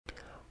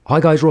Hi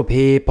guys, Rob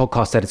here,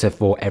 podcast editor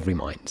for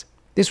Everymind.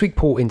 This week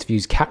Paul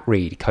interviews Kat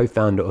Reid,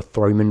 co-founder of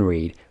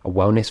Reid, a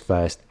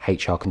wellness-first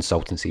HR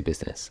consultancy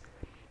business.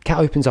 Kat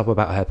opens up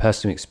about her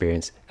personal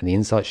experience and the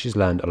insights she's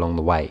learned along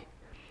the way.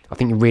 I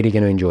think you're really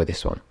going to enjoy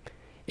this one.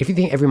 If you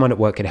think Everymind at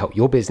Work could help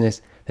your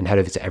business, then head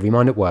over to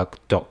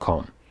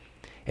everymindatwork.com.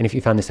 And if you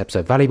found this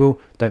episode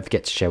valuable, don't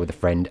forget to share with a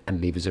friend and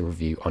leave us a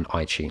review on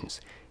iTunes.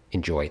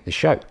 Enjoy the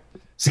show.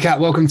 So Kat,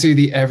 welcome to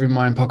the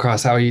Everymind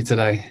podcast. How are you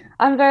today?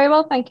 I'm very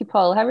well, thank you,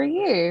 Paul. How are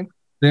you?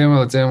 Doing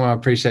well, doing well. I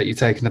appreciate you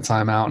taking the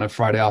time out on a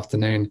Friday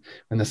afternoon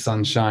when the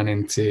sun's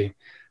shining to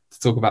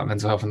talk about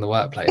mental health in the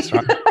workplace,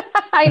 right?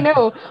 I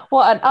know,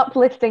 what an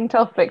uplifting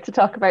topic to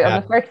talk about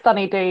on the first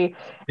sunny day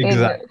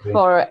in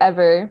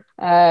forever.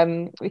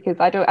 Because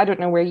I don't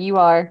know where you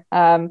are,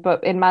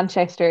 but in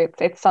Manchester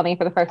it's sunny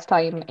for the first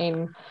time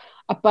in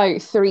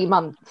about 3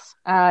 months,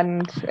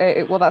 and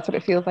well, that's what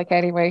it feels like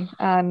anyway.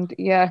 And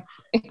yeah,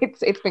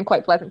 it's been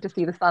quite pleasant to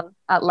see the sun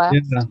at last.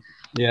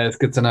 Yeah, it's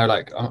good to know.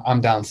 Like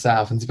I'm down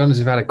south, and to be honest,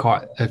 we've had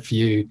quite a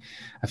few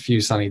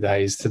sunny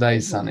days.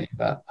 Today's sunny,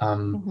 but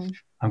I'm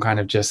kind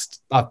of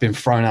I've been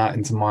thrown out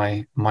into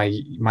my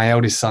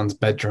eldest son's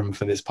bedroom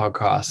for this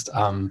podcast,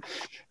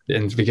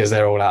 and because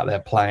they're all out there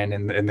playing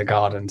in the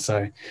garden.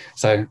 So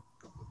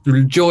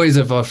the joys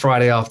of a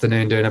Friday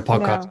afternoon doing a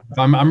podcast.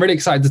 I'm really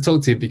excited to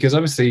talk to you because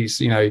obviously,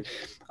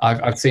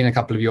 I've seen a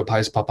couple of your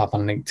posts pop up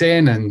on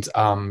LinkedIn,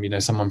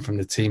 and someone from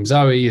the team,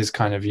 Zoe, has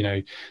kind of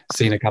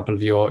seen a couple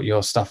of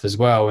your stuff as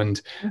well,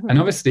 and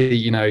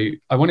obviously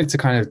I wanted to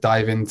kind of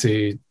dive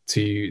into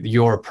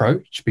your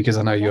approach because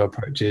I know your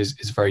approach is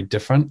very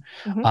different,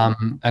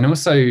 and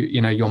also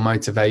your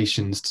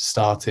motivations to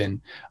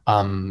starting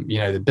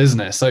the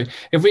business. So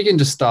if we can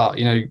just start,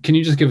 can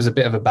you just give us a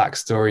bit of a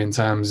backstory in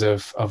terms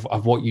of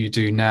what you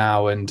do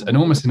now and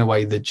almost in a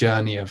way the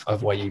journey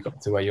of where you got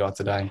to where you are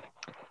today?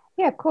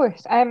 Yeah, of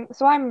course.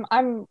 So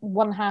I'm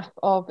one half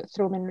of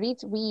Reid.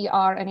 We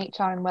are an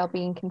HR and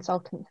wellbeing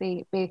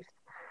consultancy based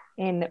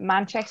in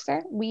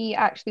Manchester. We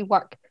actually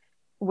work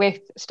with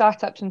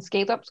startups and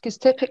scale-ups because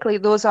typically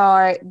those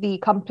are the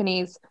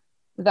companies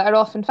that are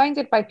often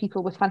founded by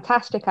people with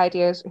fantastic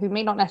ideas who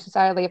may not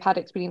necessarily have had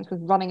experience with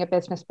running a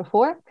business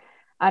before,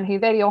 and who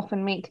very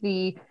often make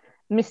the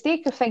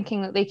mistake of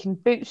thinking that they can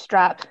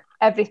bootstrap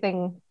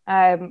everything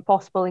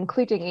possible,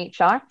 including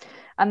HR.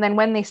 And then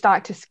when they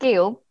start to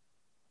scale,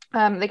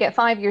 they get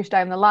 5 years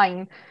down the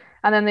line,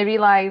 and then they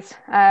realize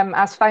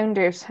as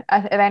founders,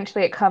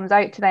 eventually it comes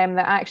out to them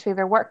that actually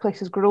their workplace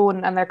has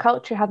grown and their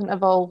culture hasn't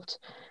evolved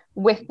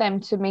with them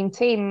to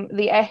maintain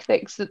the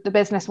ethics that the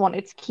business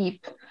wanted to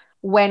keep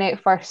when it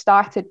first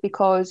started,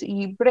 because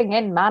you bring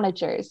in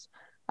managers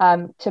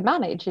to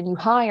manage, and you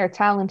hire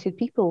talented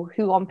people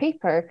who on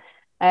paper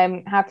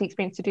have the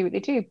experience to do what they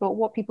do. But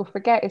what people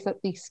forget is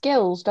that the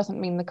skills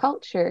doesn't mean the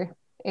culture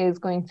is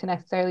going to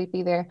necessarily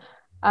be there.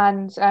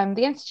 And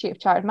the Institute of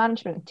Chartered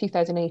Management in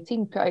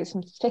 2018 put out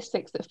some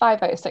statistics that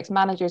 5 out of 6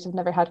 managers have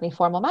never had any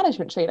formal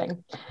management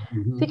training. So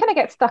you kind of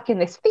get stuck in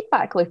this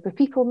feedback loop of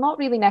people not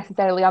really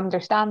necessarily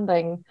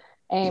understanding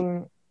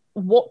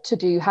what to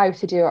do, how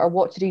to do it, or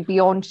what to do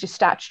beyond just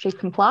statutory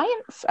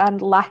compliance,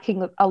 and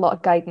lacking a lot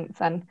of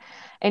guidance and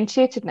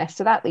intuitiveness.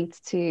 So that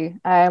leads to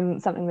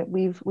something that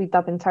we've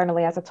dubbed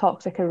internally as a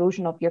toxic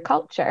erosion of your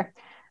culture,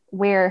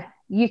 where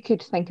you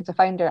could think as a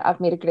founder, I've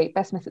made a great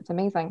business, it's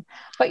amazing,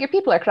 but your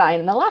people are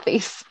crying in the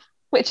lavvies,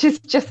 which is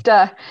just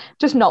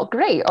not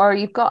great. Or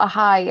you've got a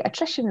high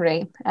attrition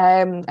rate,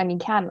 and you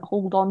can't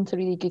hold on to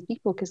really good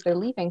people because they're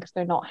leaving because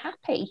they're not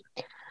happy.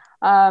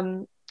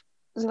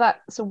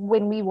 So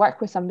when we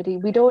work with somebody,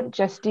 we don't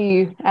just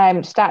do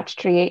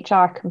statutory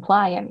HR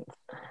compliance.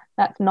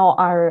 That's not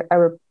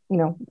our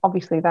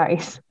obviously that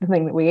is the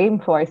thing that we aim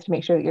for, is to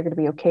make sure that you're going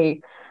to be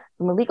okay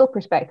from a legal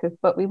perspective,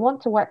 but we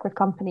want to work with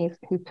companies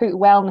who put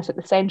wellness at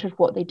the centre of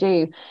what they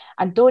do,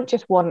 and don't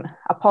just want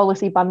a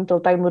policy bundle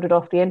downloaded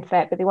off the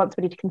internet, but they want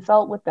somebody to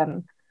consult with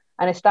them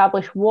and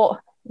establish what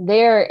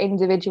their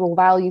individual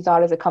values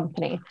are as a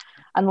company,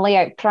 and lay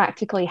out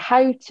practically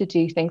how to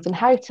do things and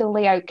how to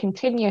lay out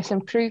continuous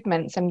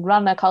improvements and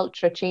run a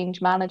culture of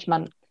change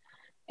management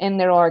in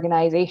their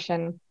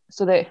organisation,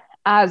 so that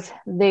as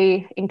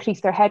they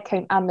increase their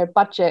headcount and their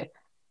budget,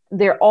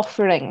 their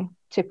offering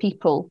to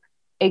people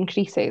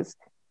increases,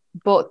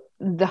 but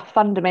the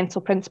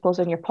fundamental principles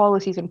in your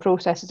policies and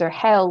processes are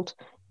held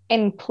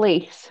in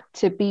place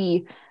to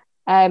be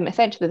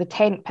essentially the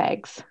tent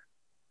pegs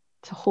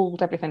to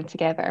hold everything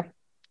together.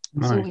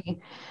 Nice. So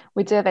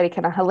we do a very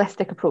kind of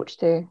holistic approach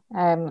to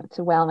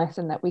wellness,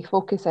 in that we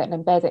focus it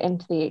and embed it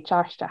into the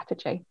HR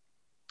strategy,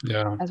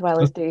 as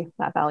well as do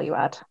that value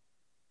add.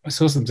 It's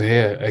awesome to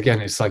hear.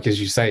 Again, it's like, as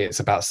you say, it's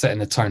about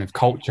setting a tone of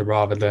culture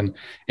rather than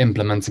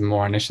implementing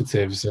more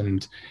initiatives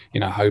and,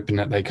 hoping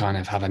that they kind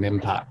of have an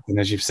impact. And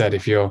as you've said,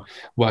 if you're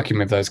working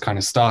with those kind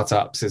of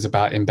startups, it's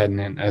about embedding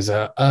it as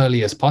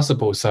early as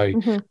possible. So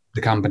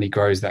the company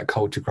grows, that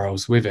culture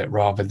grows with it,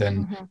 rather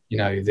than,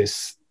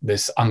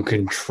 this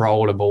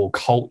uncontrollable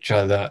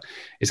culture that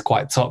is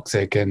quite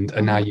toxic. And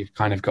now you've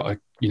kind of got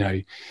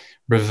to,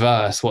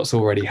 reverse what's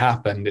already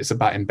happened. It's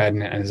about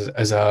embedding it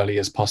as early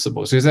as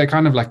possible. So is there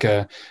kind of like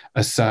a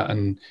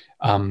certain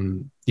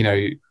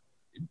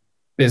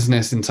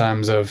business in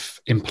terms of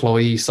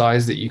employee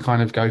size that you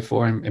kind of go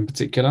for in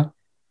particular?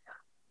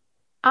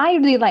 I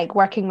really like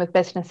working with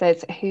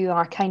businesses who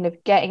are kind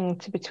of getting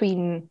to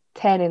between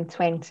 10 and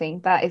 20.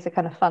 That is a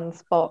kind of fun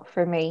spot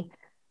for me.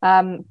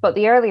 But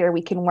the earlier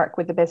we can work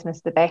with the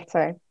business, the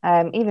better.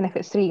 Even if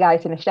it's three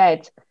guys in a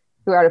shed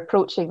who are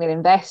approaching their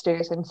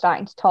investors and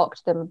starting to talk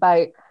to them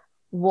about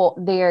what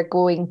they're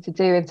going to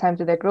do in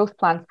terms of their growth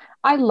plans.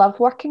 I love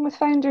working with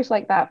founders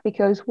like that,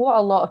 because what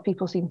a lot of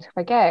people seem to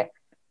forget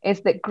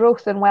is that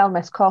growth and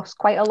wellness costs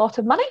quite a lot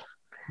of money.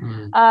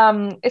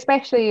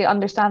 Especially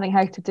understanding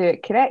how to do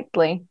it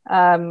correctly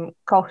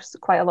costs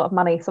quite a lot of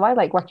money. So I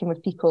like working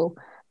with people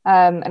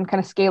and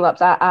kind of scale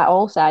ups at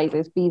all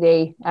sizes, be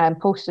they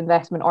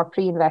post-investment or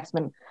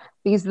pre-investment,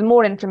 because the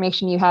more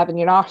information you have in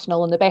your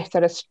arsenal and the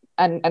better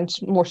and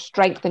more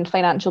strengthened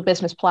financial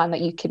business plan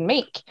that you can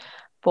make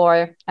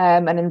for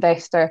an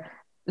investor,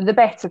 the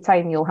better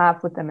time you'll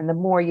have with them, and the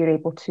more you're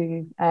able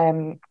to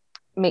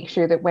make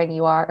sure that when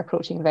you are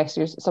approaching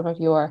investors, some of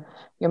your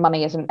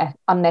money isn't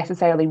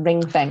unnecessarily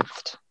ring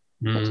fenced,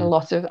 which a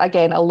lot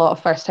of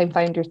first time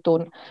founders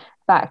don't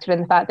factor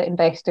in the fact that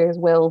investors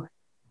will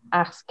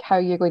ask how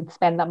you're going to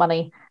spend that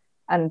money,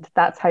 and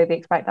that's how they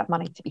expect that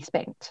money to be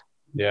spent.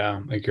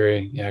 Yeah, I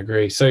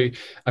agree. So,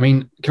 I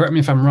mean, correct me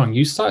if I'm wrong,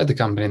 you started the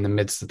company in the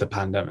midst of the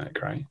pandemic,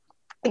 right?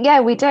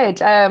 Yeah, we did.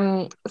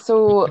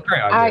 So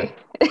great idea.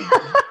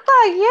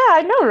 yeah,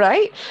 I know,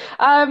 right?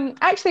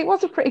 Actually, it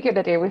was a pretty good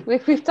idea.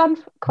 We've done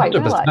quite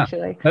 100%. well,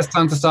 actually. Best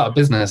time to start a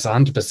business,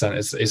 100%.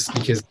 Is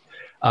because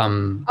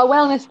a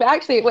wellness, but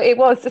actually, it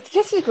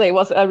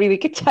was a really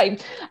good time,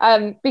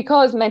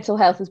 because mental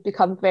health has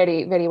become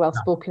very, very well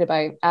spoken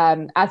about,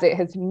 as it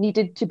has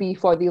needed to be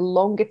for the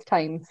longest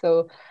time.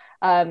 So,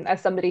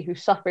 as somebody who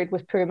suffered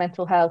with poor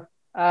mental health,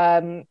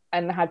 and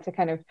had to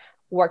kind of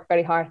work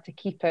very hard to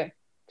keep it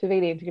to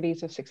varying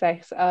degrees of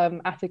success,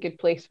 at a good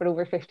place for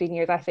over 15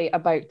 years, I say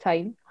about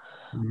time.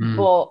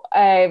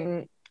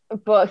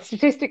 But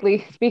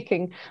statistically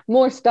speaking,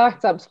 more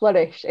startups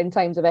flourish in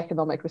times of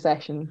economic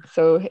recession.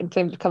 So in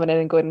terms of coming in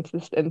and going into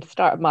the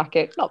startup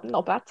market,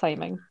 not bad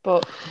timing,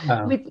 but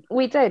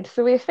we did.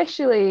 So we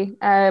officially,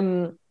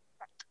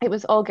 it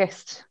was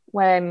August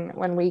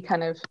when we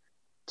kind of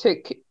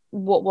took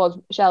what was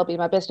Shelby,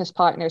 my business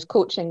partner's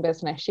coaching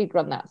business. She'd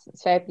run that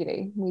since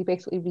February. We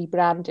basically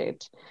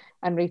rebranded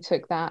and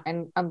retook that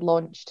and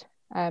launched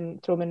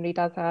Throman Reid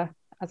as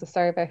a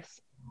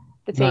service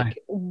to take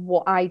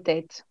what I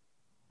did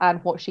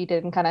and what she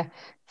did and kind of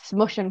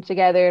smush them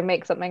together and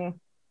make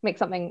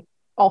something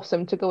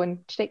awesome to go and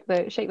shake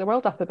the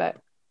world up a bit.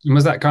 And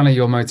was that kind of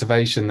your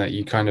motivation, that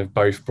you kind of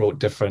both brought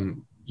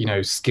different,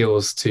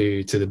 skills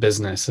to the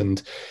business,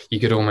 and you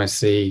could almost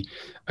see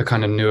a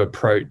kind of new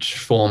approach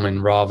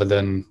forming rather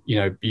than,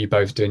 you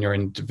both doing your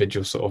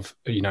individual sort of,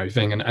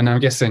 thing. And I'm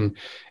guessing,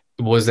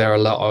 was there a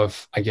lot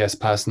of, I guess,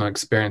 personal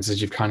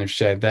experiences you've kind of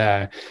shared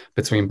there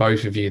between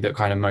both of you that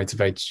kind of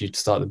motivated you to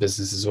start the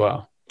business as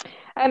well?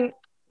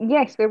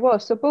 Yes, there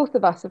was. So both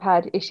of us have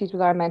had issues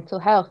with our mental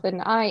health,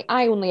 and I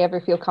only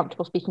ever feel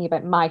comfortable speaking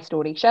about my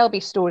story.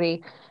 Shelby's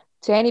story,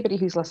 to anybody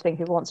who's listening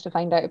who wants to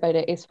find out about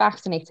it, is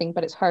fascinating,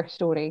 but it's her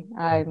story,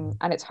 and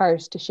it's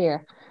hers to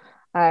share.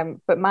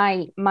 But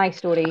my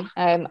story,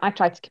 I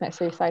tried to commit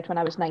suicide when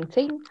I was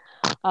 19.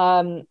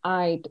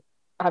 I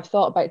have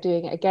thought about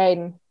doing it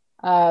again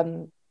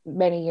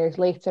many years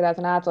later as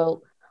an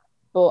adult,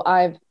 but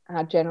I've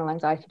had general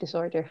anxiety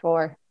disorder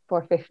for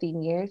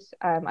 15 years.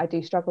 I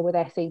do struggle with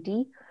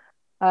SAD,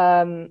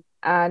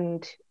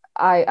 and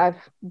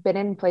I've been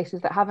in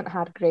places that haven't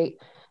had great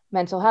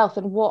mental health.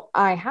 And what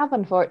I have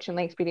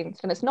unfortunately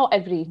experienced, and it's not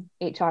every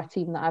HR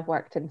team that I've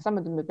worked in, some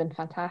of them have been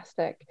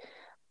fantastic,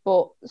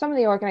 but some of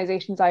the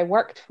organisations I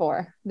worked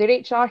for, their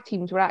HR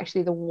teams were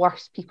actually the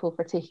worst people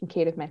for taking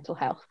care of mental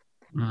health.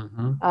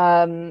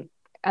 And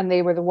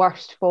they were the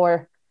worst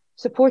for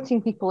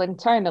supporting people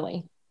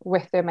internally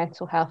with their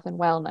mental health and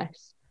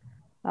wellness.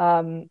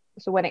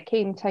 So when it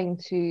came time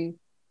to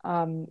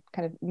kind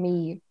of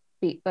me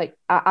be like,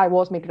 I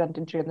was made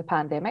redundant during the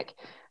pandemic,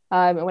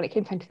 and when it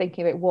came time to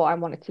thinking about what I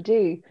wanted to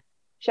do,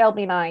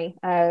 Shelby and I,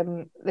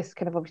 this is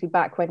kind of obviously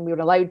back when we were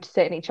allowed to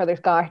sit in each other's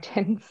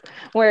gardens,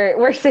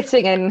 we're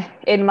sitting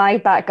in my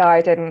back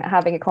garden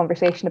having a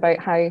conversation about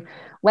how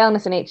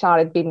wellness and HR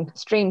had been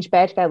strange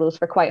bedfellows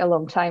for quite a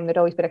long time. There'd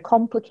always been a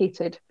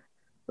complicated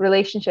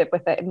relationship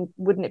with it, and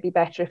wouldn't it be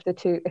better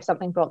if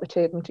something brought the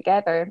two of them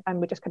together?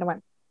 And we just kind of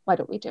went, why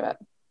don't we do it?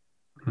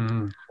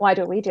 Why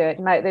don't we do it?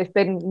 Now, there's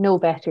been no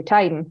better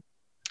time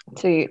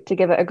to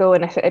give it a go,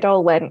 and if it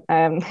all went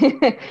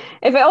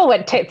if it all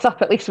went tits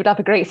up, at least we'd have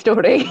a great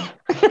story.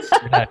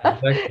 Yeah,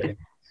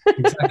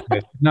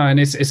 exactly. No, and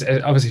it's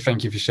obviously,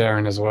 thank you for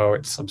sharing as well.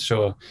 I'm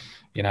sure,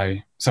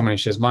 someone who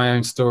shares my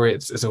own story,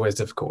 it's always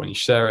difficult when you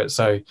share it,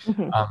 so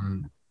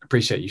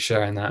appreciate you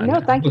sharing that. No,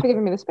 thank you for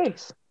giving me the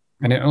space.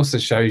 And it also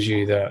shows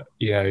you that,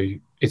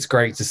 it's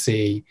great to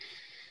see,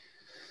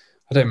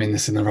 I don't mean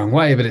this in the wrong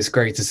way, but it's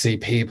great to see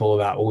people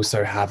that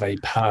also have a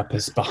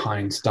purpose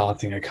behind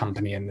starting a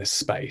company in this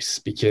space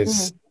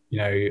because, you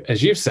know,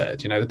 as you've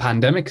said, you know, the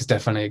pandemic has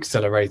definitely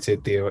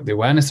accelerated the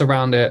awareness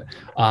around it.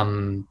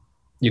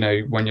 You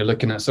know, when you're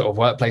looking at sort of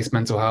workplace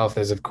mental health,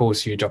 there's of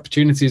course huge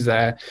opportunities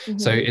there.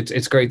 So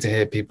it's great to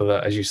hear people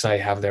that, as you say,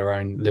 have their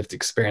own lived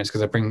experience,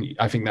 because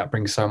I think that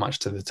brings so much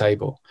to the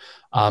table.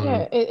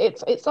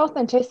 It's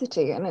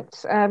authenticity, and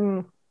it's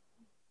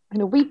you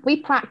know, we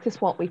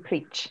practice what we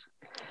preach.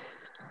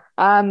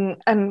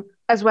 And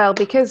as well,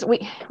 because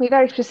we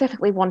very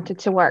specifically wanted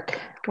to work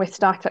with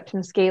startups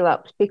and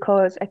scale-ups,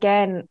 because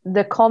again,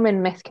 the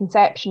common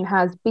misconception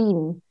has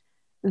been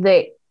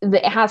that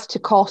it has to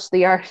cost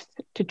the earth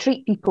to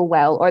treat people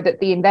well, or that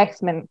the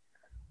investment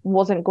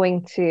wasn't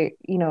going to,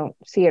 you know,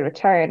 see a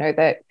return, or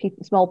that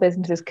small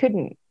businesses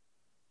couldn't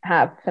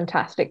have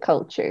fantastic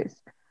cultures.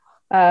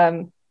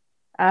 And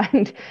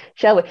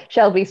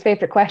Shelby's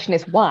favorite question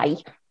is why,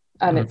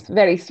 and it's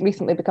very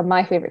recently become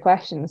my favorite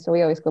question. So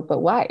we always go,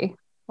 but why?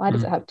 Why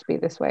does it have to be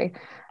this way?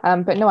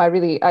 But no,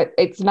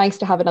 it's nice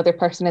to have another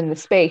person in the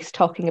space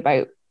talking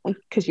about,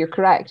 because you're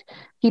correct,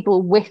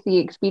 people with the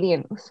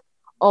experience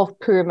of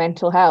poor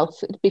mental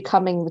health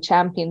becoming the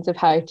champions of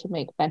how to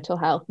make mental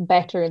health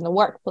better in the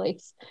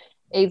workplace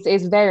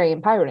is very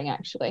empowering,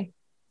 actually.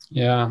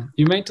 Yeah,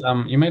 you made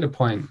a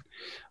point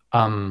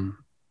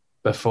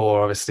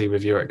before, obviously,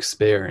 with your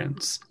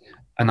experience,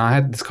 and I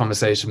had this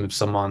conversation with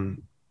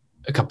someone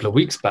a couple of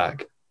weeks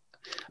back.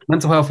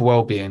 Mental health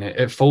well-being,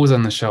 it falls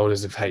on the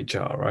shoulders of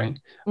HR, right?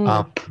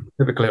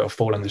 Typically it'll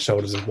fall on the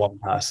shoulders of one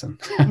person.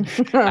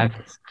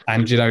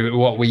 and you know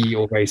what we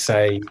always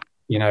say,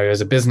 you know,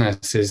 as a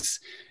business is,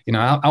 you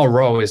know, our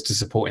role is to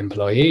support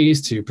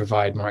employees, to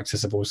provide more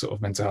accessible sort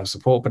of mental health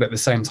support, but at the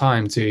same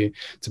time to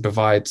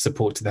provide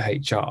support to the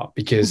HR,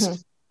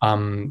 because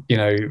you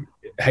know,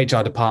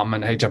 HR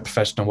department, HR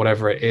professional,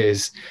 whatever it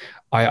is,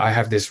 I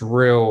have this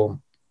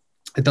real,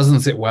 it doesn't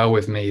sit well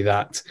with me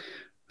that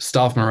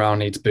staff morale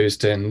needs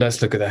boosting.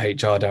 Let's look at the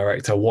HR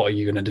director. What are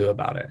you going to do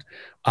about it?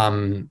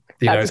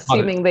 That's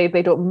assuming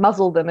they don't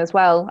muzzle them as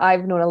well.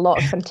 I've known a lot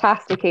of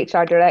fantastic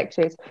HR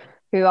directors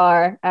who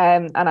are,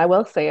 and I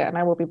will say it, and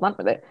I will be blunt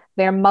with it,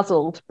 they're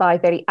muzzled by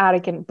very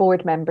arrogant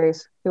board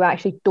members who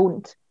actually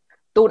don't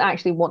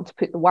actually want to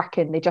put the work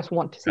in. They just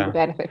want to see the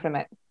benefit from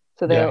it.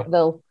 So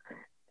they'll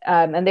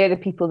and they're the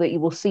people that you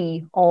will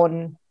see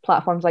on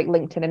platforms like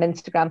LinkedIn and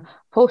Instagram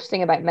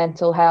posting about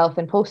mental health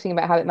and posting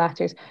about how it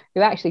matters,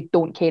 who actually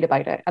don't care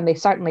about it, and they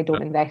certainly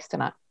don't invest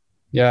in it.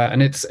 Yeah,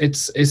 and it's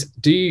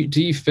do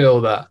you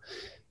feel that,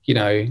 you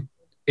know,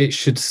 it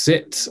should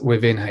sit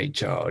within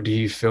HR, or do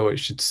you feel it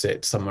should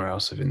sit somewhere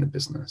else within the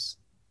business?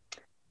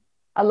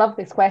 I love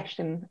this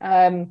question.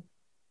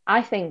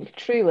 I think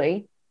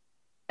truly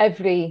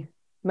every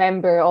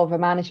member of a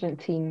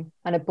management team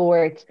and a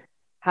board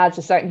has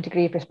a certain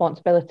degree of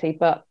responsibility,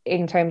 but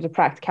in terms of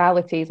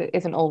practicalities, it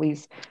isn't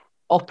always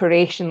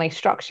operationally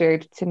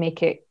structured to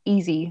make it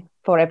easy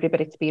for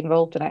everybody to be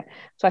involved in it.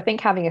 So I think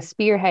having a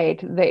spearhead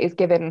that is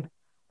given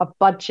a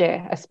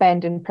budget, a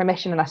spend and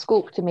permission and a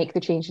scope to make the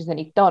changes that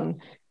need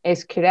done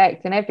is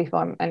correct in every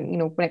form. And, you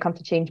know, when it comes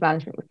to change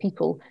management with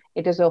people,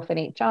 it is often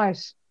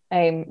HR's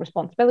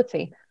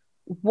responsibility.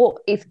 What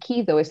is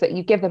key, though, is that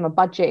you give them a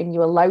budget and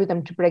you allow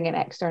them to bring in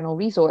external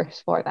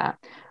resource for that.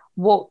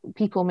 What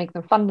people make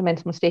the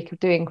fundamental mistake of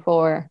doing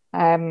for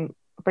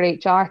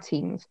HR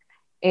teams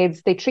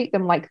is they treat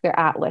them like they're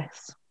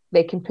Atlas.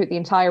 They can put the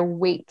entire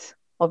weight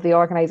of the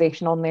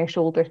organization on their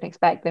shoulders and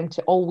expect them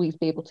to always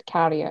be able to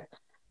carry it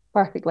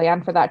perfectly,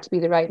 and for that to be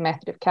the right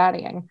method of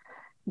carrying.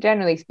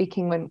 Generally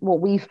speaking,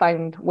 what we've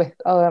found with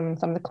some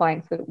of the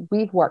clients that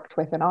we've worked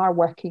with and are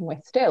working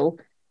with still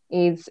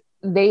is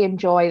they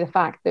enjoy the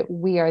fact that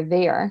we are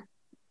there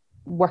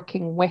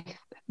working with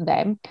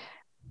them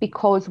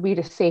because we're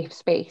a safe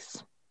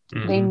space.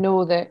 They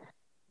know that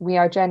we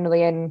are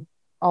generally in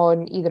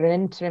on either an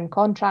interim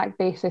contract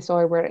basis,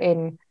 or we're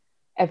in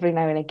every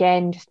now and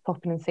again, just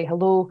pop in and say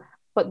hello,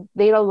 but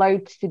they're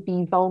allowed to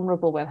be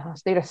vulnerable with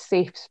us. They're a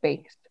safe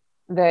space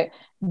that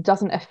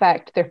doesn't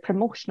affect their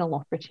promotional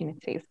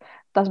opportunities,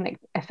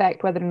 doesn't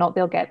affect whether or not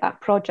they'll get that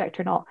project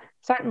or not,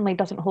 certainly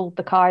doesn't hold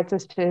the cards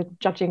as to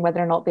judging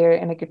whether or not they're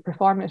in a good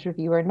performance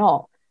review or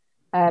not.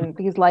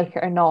 Because like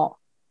it or not,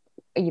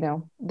 you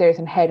know, there's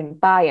inherent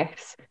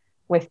bias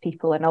with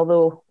people. And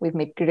although we've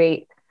made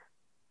great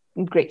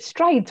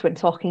strides when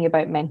talking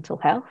about mental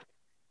health,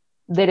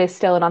 there is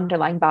still an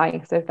underlying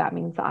bias if that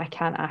means that I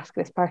can't ask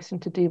this person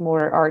to do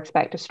more or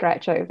expect a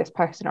stretch out of this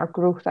person or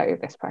growth out of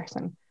this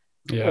person,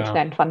 which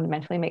then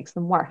fundamentally makes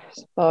them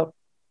worse. But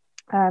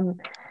so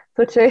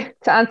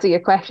to answer your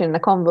question in a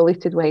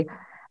convoluted way,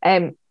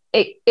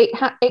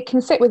 it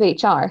can sit with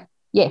HR,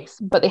 yes,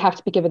 but they have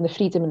to be given the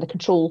freedom and the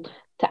control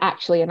to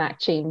actually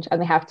enact change,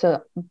 and they have to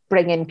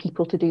bring in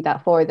people to do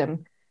that for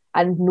them.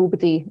 And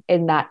nobody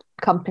in that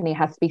company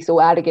has to be so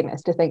arrogant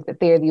as to think that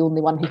they're the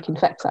only one who can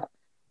fix it.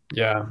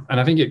 Yeah, and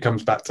I think it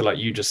comes back to, like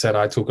you just said,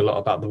 I talk a lot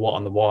about the what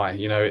and the why.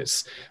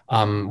 It's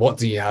what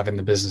do you have in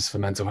the business for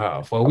mental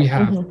health? Well, we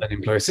have an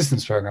employee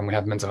assistance program, we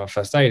have mental health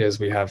first aiders,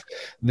 we have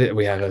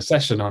a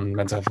session on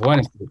mental health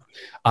awareness.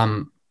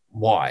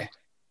 Why?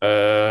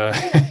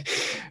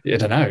 I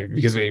don't know,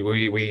 because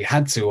we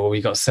had to, or we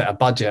got set a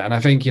budget. And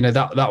I think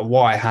that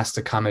why has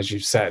to come, as you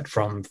said,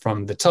 from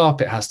the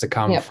top. It has to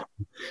come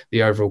from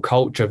the overall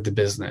culture of the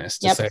business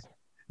to say,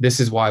 this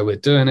is why we're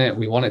doing it.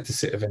 We want it to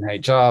sit within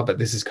HR, but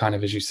this is kind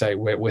of, as you say,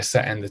 we're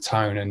setting the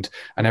tone, and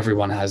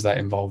everyone has that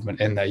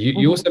involvement in there.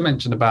 You also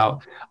mentioned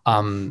about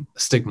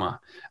stigma,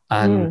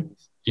 and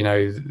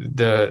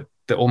the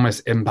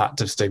almost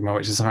impact of stigma,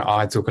 which is something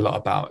I talk a lot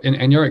about.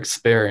 In your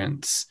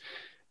experience,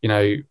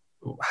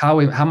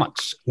 how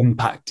much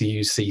impact do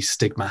you see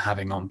stigma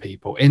having on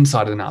people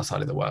inside and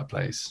outside of the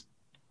workplace?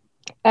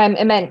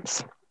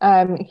 Immense,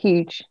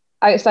 huge.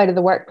 Outside of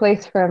the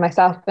workplace, for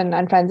myself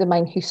and friends of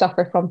mine who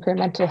suffer from poor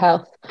mental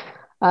health.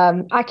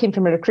 I came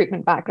from a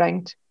recruitment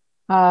background.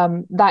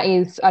 That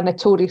is a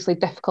notoriously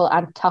difficult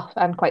and tough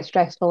and quite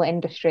stressful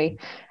industry,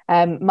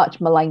 much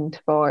maligned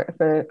for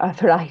a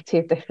variety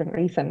of different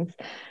reasons.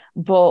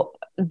 But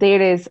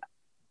there is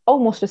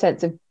almost a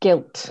sense of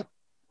guilt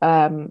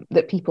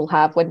that people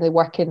have when they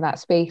work in that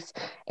space,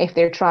 if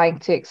they're trying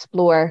to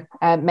explore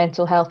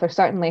mental health, or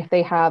certainly if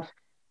they have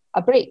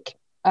a break.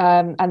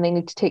 And they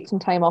need to take some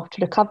time off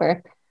to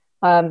recover.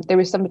 There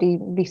was somebody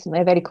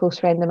recently, a very close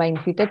friend of mine,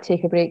 who did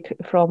take a break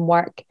from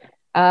work.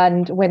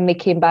 And when they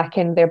came back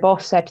in, their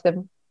boss said to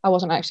them, "I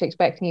wasn't actually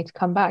expecting you to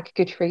come back.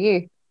 Good for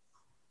you."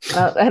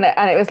 And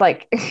it was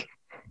like,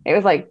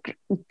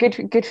 good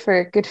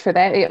for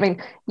them. I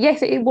mean,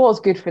 yes, it was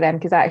good for them,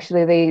 because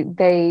actually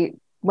they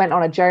went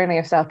on a journey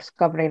of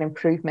self-discovery and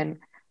improvement.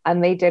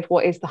 And they did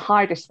what is the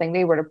hardest thing.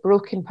 They were a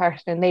broken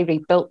person and they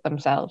rebuilt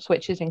themselves,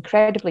 which is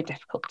incredibly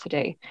difficult to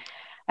do.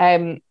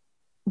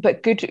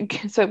 But good,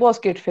 so it was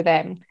good for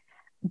them.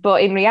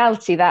 But in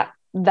reality, that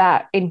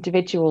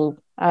individual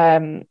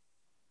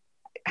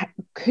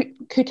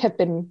could have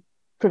been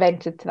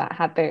prevented to that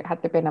had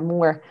there been a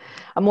more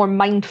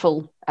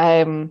mindful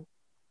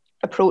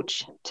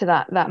approach to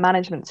that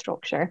management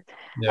structure.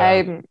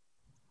 And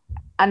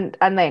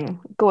then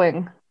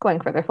going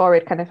further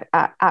forward, kind of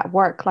at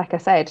work, like I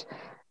said,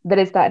 there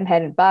is that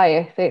inherent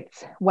bias.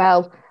 It's,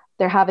 well,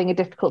 they're having a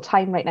difficult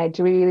time right now.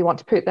 Do we really want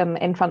to put them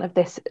in front of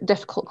this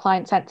difficult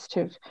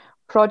client-sensitive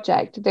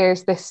project?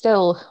 There's this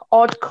still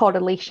odd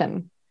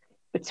correlation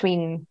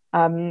between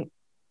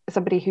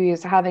somebody who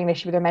is having an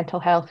issue with their mental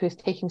health, who is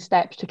taking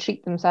steps to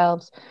treat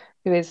themselves,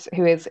 who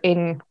is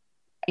in,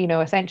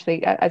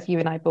 essentially, as you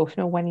and I both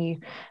know, when you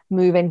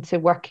move into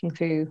working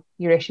through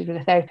your issues with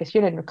a therapist,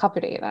 you're in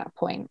recovery at that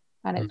point,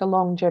 and it's a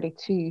long journey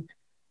to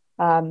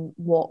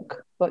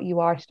walk, but you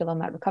are still on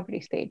that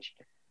recovery stage.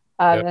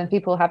 And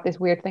people have this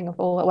weird thing of,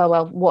 oh,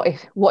 well, what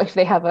if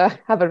they have a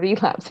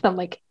relapse? And I'm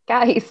like,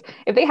 guys,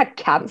 if they had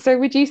cancer,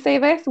 would you say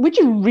this? Would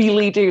you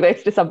really do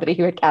this to somebody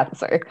who had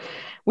cancer?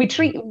 We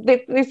treat,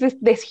 there's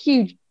this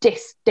huge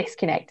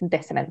disconnect and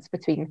dissonance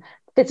between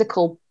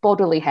physical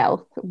bodily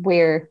health,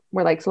 where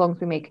we're like, so long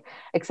as we make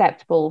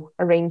acceptable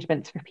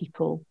arrangements for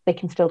people, they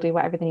can still do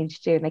whatever they need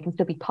to do, and they can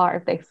still be part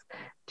of this,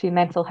 to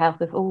mental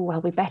health of, oh, well,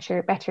 we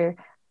better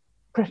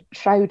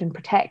shroud and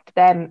protect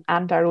them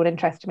and our own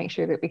interest to make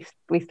sure that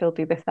we still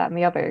do this, that, and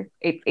the other.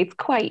 It's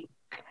quite,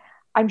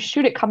 I'm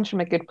sure it comes from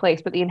a good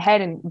place, but the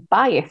inherent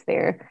bias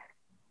there,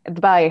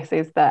 the bias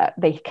is that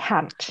they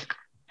can't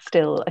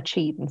still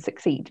achieve and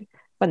succeed.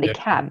 When they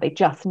can, they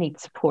just need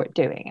support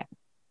doing it.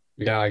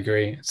 Yeah, I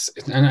agree.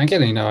 And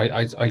again,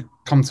 I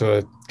come to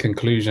a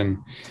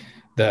conclusion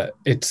that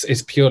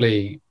it's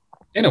purely,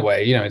 in a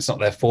way, it's not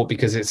their fault,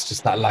 because it's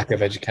just that lack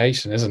of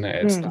education, isn't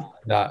it? It's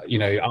that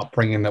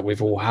upbringing that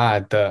we've all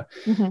had. That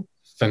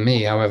for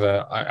me,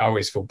 however, I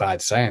always feel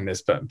bad saying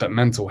this, but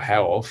mental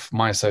health,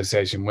 my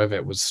association with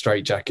it was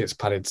straitjackets,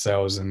 padded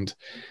cells, and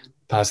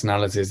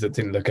personalities that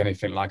didn't look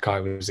anything like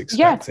I was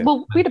expecting. Yeah,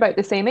 well, we're about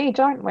the same age,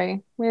 aren't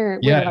we? We're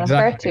in our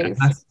 30s.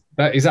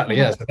 Exactly.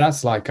 Yeah. So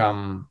that's like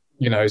so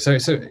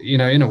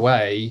in a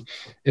way,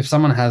 if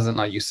someone hasn't,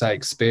 like you say,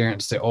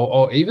 experienced it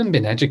or even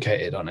been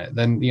educated on it,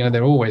 then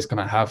they're always going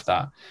to have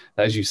that,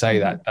 as you say,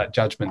 that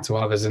judgment to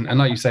others. And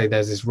like you say,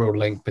 there's this real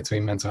link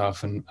between mental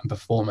health and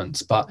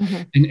performance. But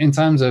in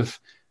terms of,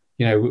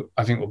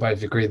 I think we'll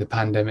both agree the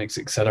pandemic's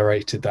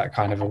accelerated that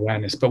kind of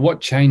awareness. But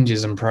what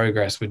changes and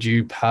progress would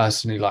you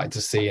personally like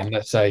to see in,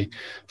 let's say,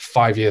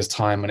 5 years'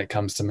 time when it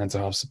comes to mental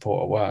health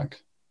support at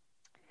work?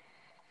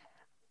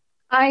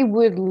 I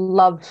would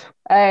love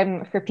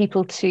for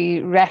people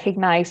to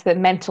recognise that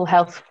mental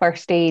health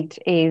first aid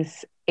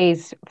is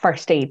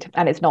first aid,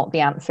 and it's not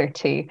the answer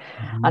to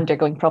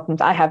undergoing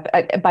problems. I have,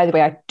 by the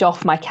way, I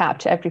doff my cap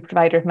to every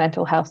provider of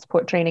mental health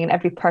support training and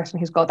every person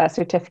who's got that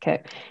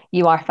certificate.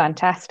 You are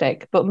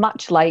fantastic. But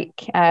much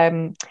like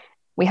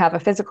we have a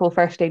physical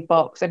first aid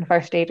box and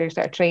first aiders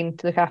that are trained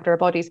to look after our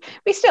bodies,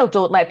 we still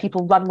don't let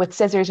people run with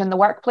scissors in the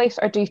workplace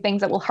or do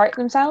things that will hurt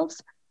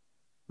themselves.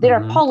 There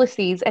are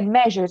policies and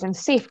measures and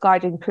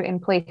safeguarding put in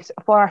place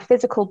for our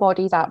physical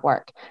bodies at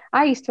work.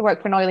 I used to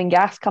work for an oil and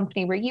gas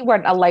company where you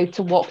weren't allowed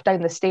to walk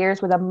down the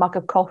stairs with a mug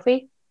of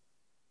coffee.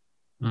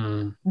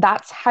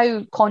 That's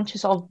how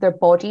conscious of their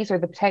bodies or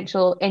the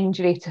potential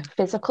injury to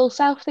physical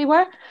self they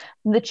were.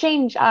 The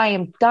change I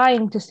am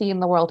dying to see in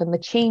the world, and the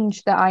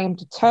change that I am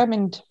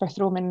determined for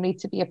Throman Reid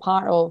to be a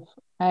part of,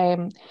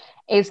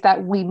 is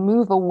that we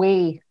move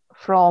away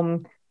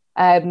from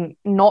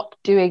not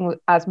doing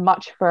as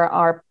much for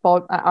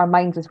our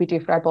minds as we do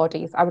for our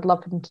bodies. I would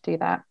love them to do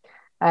that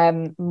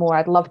more.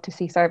 I'd love to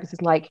see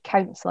services like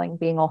counselling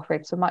being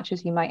offered, so much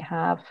as you might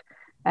have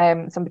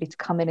somebody to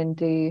come in and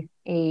do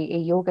a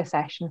yoga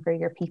session for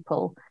your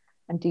people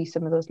and do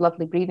some of those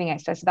lovely breathing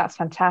exercises. That's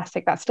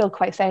fantastic. That's still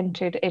quite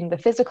centered in the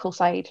physical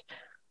side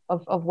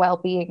of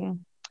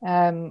well-being,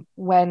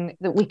 when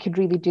that we could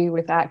really do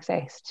with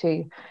access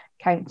to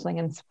counselling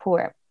and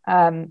support.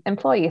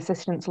 Employee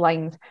assistance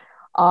lines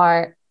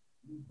are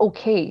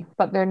okay,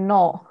 but they're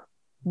not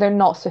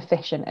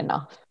sufficient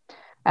enough.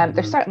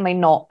 They're certainly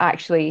not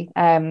actually,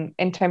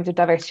 in terms of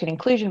diversity and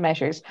inclusion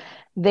measures,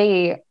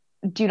 they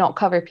do not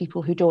cover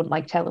people who don't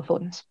like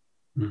telephones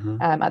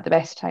at the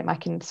best time.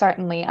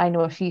 I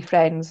know a few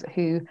friends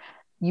who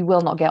you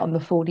will not get on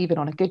the phone even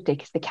on a good day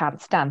because they can't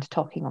stand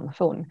talking on the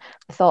phone.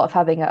 The thought of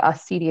having a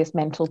serious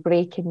mental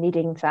break and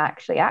needing to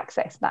actually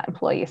access that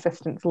employee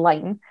assistance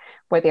line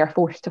where they are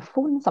forced to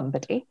phone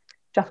somebody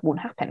just won't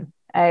happen.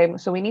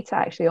 So we need to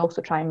actually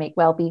also try and make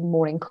wellbeing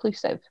more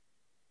inclusive.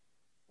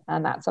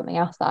 And that's something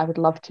else that I would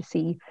love to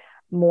see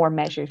more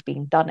measures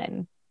being done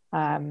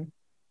in.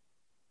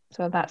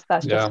 So that's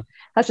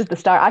just the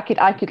start.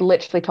 I could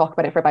literally talk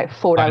about it for about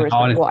 4 hours.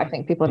 What I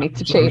think people need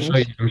to change.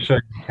 I'm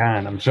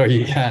sure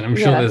you can. I'm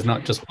sure there's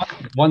not just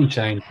one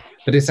change,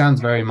 but it sounds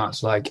very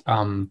much like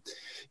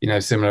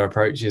similar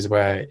approaches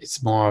where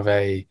it's more of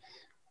a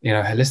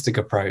holistic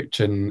approach,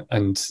 and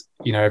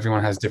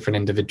everyone has different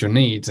individual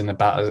needs, and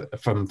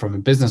from a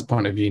business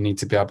point of view, you need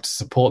to be able to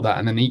support that.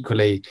 And then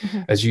equally,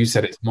 as you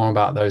said, it's more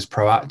about those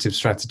proactive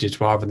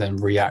strategies rather than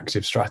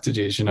reactive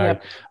strategies.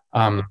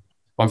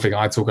 One thing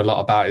I talk a lot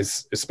about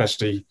is,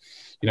 especially,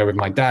 with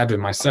my dad, with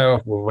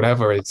myself, or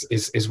whatever,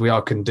 is we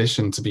are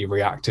conditioned to be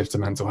reactive to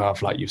mental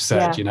health, like you've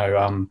said.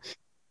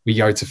 We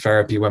go to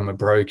therapy when we're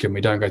broken.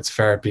 We don't go to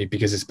therapy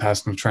because it's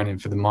personal training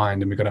for the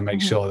mind, and we've got to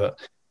make sure that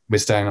we're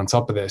staying on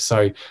top of this.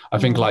 So I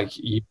think, like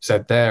you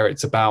said there,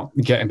 it's about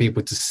getting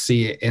people to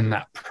see it in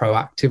that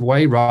proactive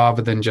way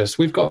rather than just,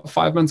 we've got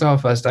 5 mental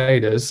health first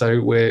aiders,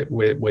 so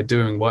we're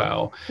doing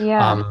well.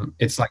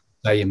 It's like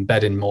they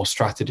embed in more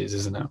strategies,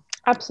 isn't it?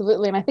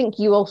 Absolutely. And I think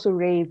you also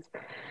raised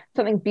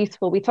something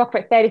beautiful. We talk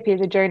about therapy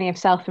as a journey of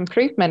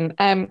self-improvement.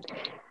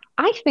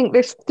 I think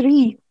there's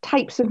 3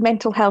 types of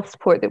mental health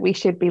support that we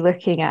should be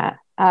looking at.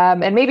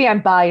 And maybe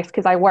I'm biased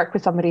because I work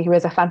with somebody who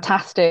is a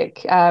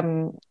fantastic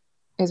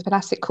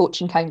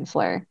coach and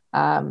counsellor.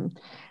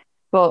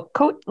 But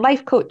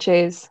life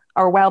coaches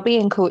or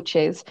wellbeing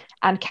coaches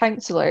and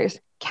counsellors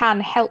can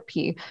help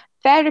you.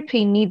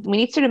 We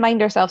need to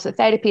remind ourselves that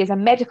therapy is a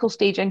medical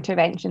stage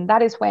intervention.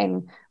 That is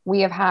when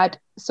we have had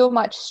so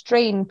much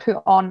strain put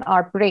on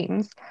our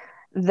brains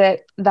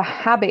that the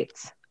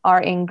habits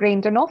are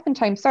ingrained, and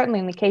oftentimes, certainly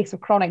in the case of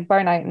chronic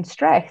burnout and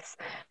stress,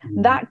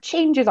 that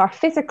changes our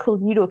physical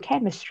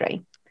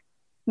neurochemistry.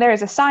 There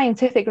is a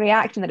scientific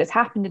reaction that has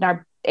happened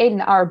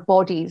in our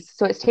bodies.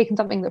 So it's taken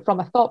something that from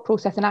a thought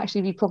process and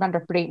actually reprogrammed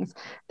our brains.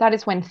 That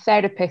is when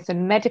therapists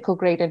and medical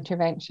grade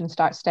intervention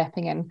start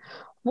stepping in.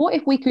 What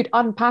if we could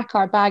unpack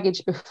our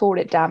baggage before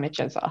it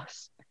damages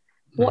us?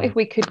 What if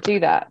we could do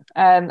that?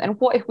 And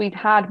what if we'd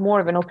had more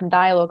of an open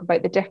dialogue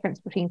about the difference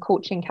between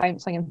coaching,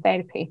 counselling and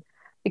therapy?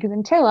 Because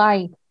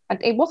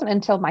it wasn't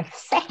until my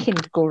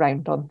second go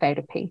round on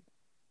therapy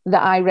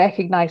that I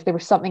recognised there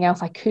was something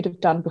else I could have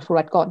done before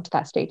I'd gotten to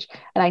that stage.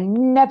 And I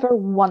never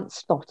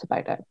once thought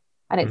about it.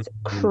 And it's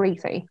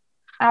crazy,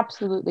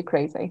 absolutely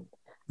crazy.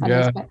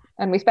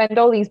 And we spend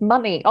all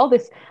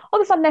this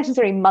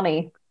unnecessary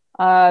money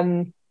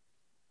on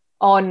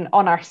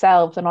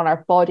ourselves and on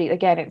our body.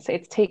 Again,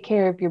 it's take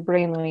care of your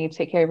brain when you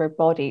take care of our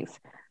bodies.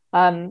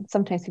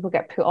 Sometimes people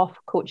get put off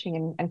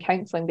coaching and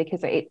counselling because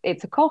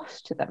it's a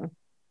cost to them.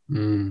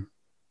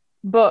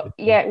 But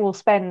yet we'll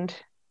spend,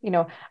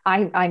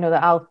 I know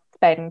that I'll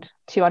spend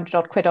 200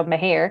 odd quid on my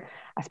hair.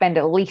 I spend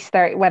at least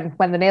 30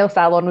 when the nail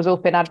salon was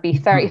open, I'd be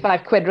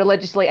 35 quid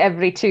religiously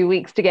every 2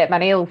 weeks to get my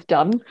nails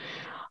done.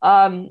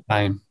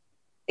 Same.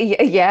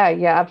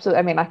 Yeah, absolutely.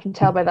 I mean, I can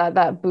tell by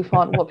that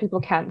bouffant. What people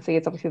can't see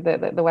is obviously the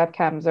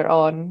webcams are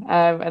on,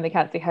 and they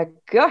can't see how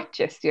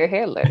gorgeous your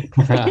hair looks.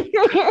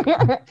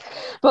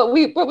 But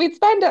we'd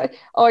spend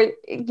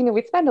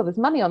we'd spend all this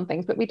money on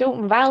things, but we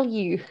don't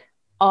value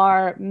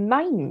our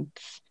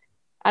minds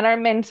and our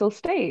mental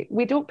state.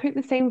 We don't put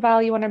the same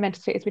value on our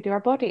mental state as we do our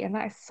body, and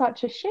that is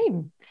such a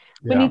shame.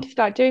 We need to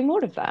start doing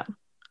more of that.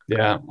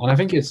 Yeah, and I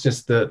think it's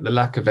just the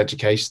lack of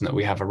education that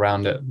we have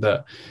around it,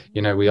 that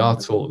we are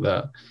taught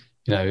that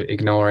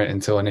ignore it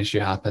until an issue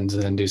happens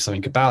and then do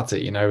something about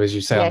it. As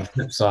you say, on the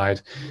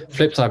Yes.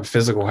 flip side of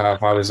physical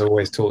health, I was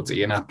always taught to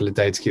eat an apple a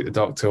day to keep the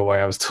doctor away.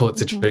 I was taught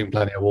to drink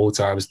plenty of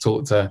water. I was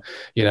taught to,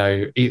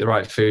 eat the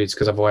right foods,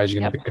 because otherwise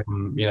you're going to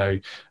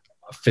become,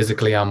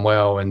 physically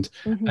unwell. And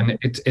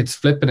it's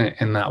flipping it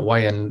in that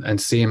way,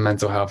 and seeing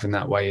mental health in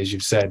that way, as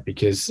you've said,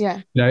 because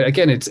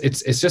again,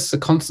 it's just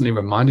constantly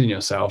reminding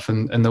yourself,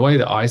 and the way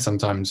that I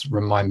sometimes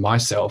remind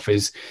myself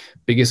is,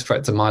 biggest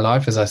threat to my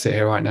life as I sit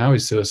here right now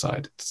is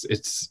suicide.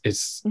 It's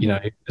as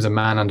a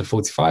man under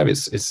 45,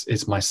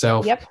 it's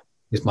myself.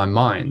 It's my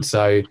mind.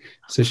 So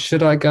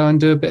should I go and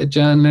do a bit of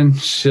journaling?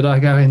 Should I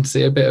go and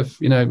see a bit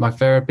of, my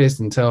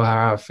therapist and tell her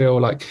how I feel?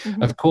 Like,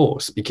 of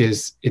course,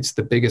 because it's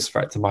the biggest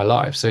threat to my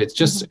life. So it's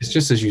just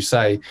as you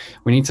say,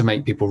 we need to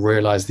make people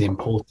realize the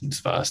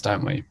importance first,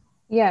 don't we?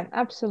 Yeah,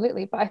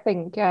 absolutely. But I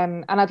think,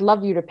 and I'd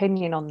love your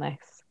opinion on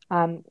this.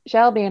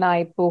 Shelby and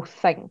I both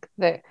think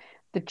that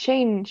the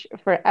change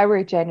for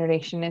our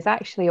generation is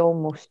actually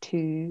almost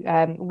too,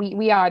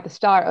 we are the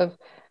start of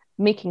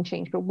making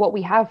change, but what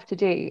we have to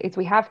do is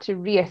we have to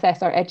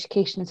reassess our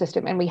education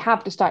system, and we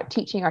have to start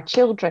teaching our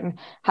children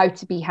how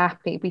to be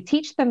happy. We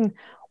teach them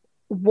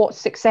what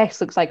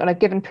success looks like on a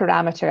given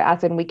parameter,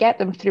 as in we get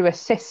them through a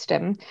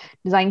system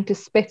designed to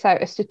spit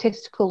out a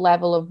statistical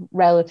level of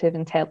relative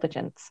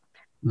intelligence.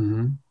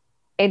 In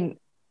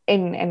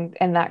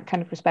that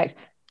kind of respect,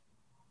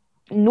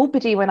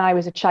 nobody when I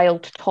was a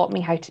child taught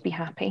me how to be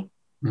happy.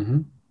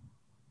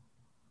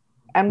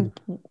 And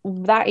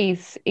that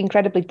is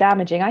incredibly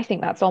damaging. I think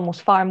that's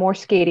almost far more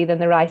scary than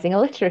the rising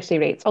illiteracy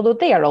rates, although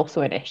they are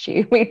also an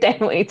issue. We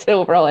definitely need the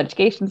overall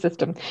education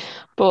system.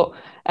 But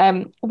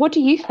what do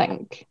you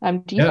think?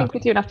 Do you think we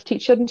do enough to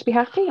teach children to be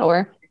happy,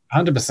 or?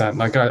 100%.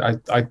 Like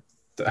I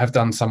have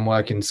done some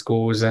work in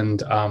schools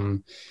and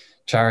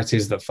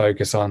charities that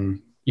focus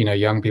on,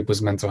 young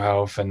people's mental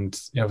health.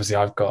 And obviously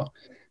I've got,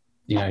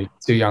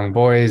 2 young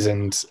boys,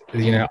 and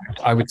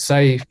I would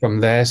say from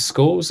their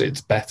schools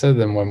it's better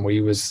than when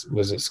we was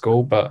at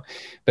school, but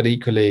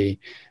equally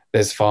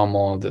there's far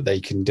more that they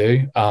can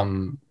do.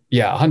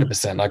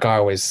 100%. Like I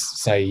always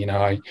say,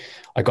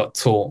 I got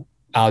taught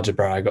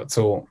algebra, I got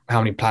taught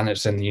how many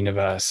planets in the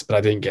universe, but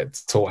I didn't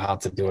get taught how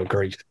to do a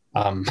grief.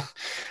 And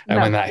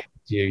when that hits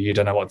you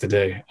don't know what to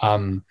do.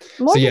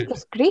 More than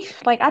just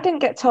grief. Like I didn't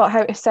get taught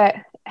how to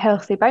set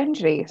healthy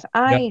boundaries.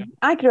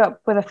 I grew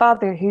up with a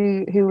father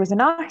who was a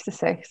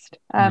narcissist,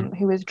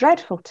 who was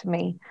dreadful to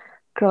me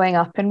growing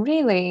up, and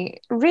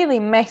really, really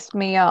messed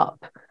me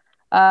up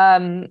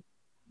in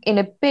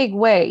a big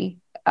way.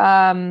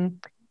 And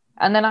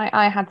then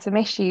I had some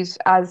issues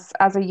as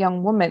a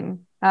young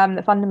woman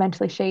that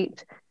fundamentally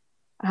shaped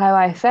how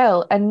I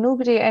felt, and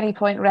nobody at any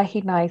point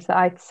recognized that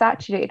I'd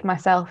saturated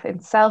myself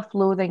in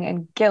self-loathing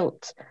and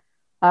guilt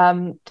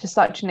to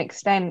such an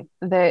extent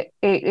that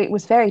it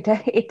was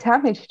it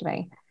damaged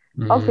me,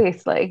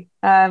 obviously,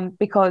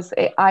 because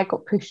I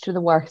got pushed to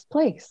the worst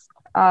place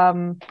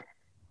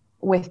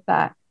with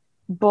that.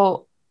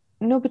 But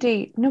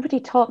nobody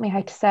taught me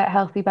how to set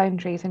healthy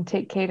boundaries and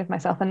take care of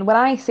myself. And when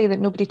I say that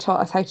nobody taught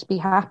us how to be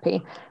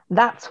happy,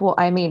 that's what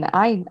I mean.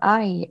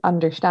 I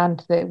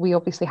understand that we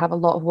obviously have a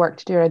lot of work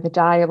to do around the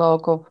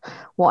dialogue of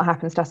what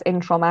happens to us in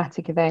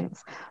traumatic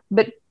events,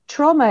 but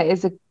trauma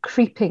is a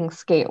creeping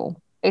scale.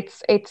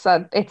 It's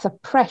a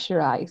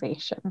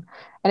pressurization,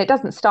 and it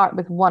doesn't start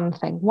with one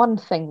thing. One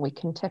thing we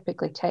can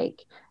typically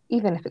take,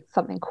 even if it's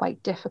something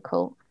quite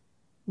difficult.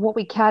 What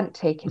we can't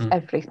take is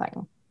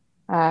everything.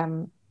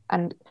 And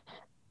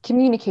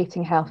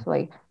communicating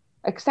healthily,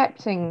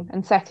 accepting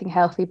and setting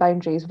healthy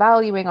boundaries,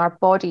 valuing our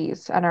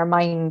bodies and our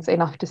minds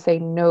enough to say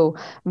no,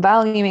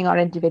 valuing our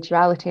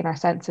individuality and our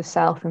sense of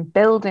self, and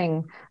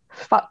building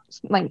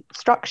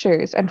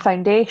structures and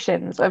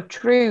foundations of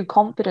true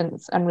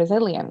confidence and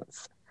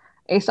resilience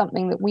is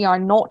something that we are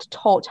not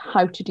taught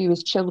how to do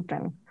as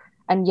children.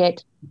 And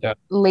yet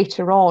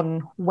later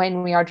on,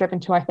 when we are driven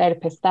to our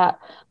therapist,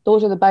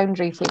 those are the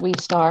boundaries that we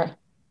start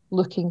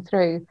looking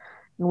through,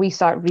 and we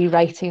start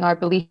rewriting our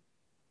belief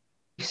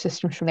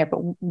systems from there.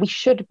 But we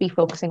should be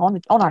focusing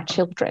on our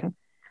children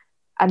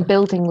and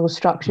building those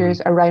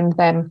structures around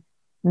them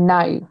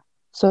now,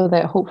 so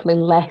that hopefully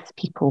less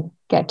people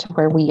get to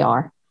where we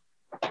are.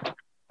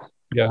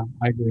 Yeah,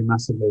 I agree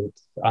massively.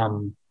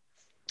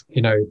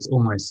 It's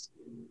almost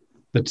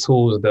the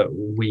tools that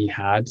we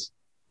had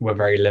were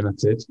very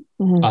limited.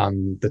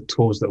 The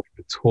tools that we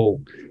were taught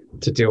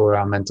to deal with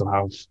our mental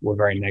health were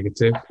very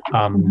negative.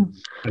 And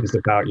it's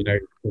about,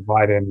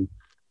 providing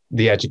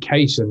the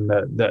education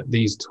that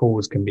these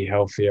tools can be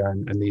healthier,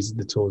 and these are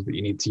the tools that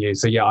you need to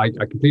use. So yeah, I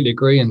completely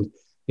agree. And,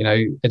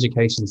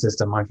 education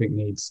system, I think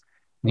needs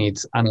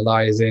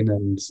analyzing,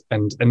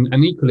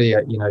 and equally,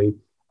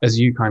 as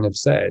you kind of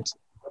said,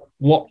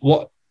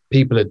 what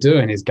people are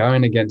doing is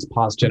going against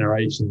past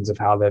generations of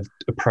how they've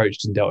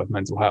approached and dealt with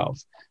mental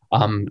health.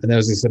 And there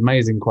was this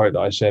amazing quote that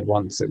I shared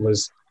once. It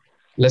was,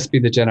 let's be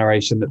the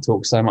generation that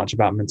talks so much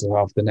about mental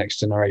health, the next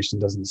generation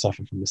doesn't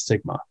suffer from the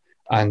stigma.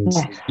 And,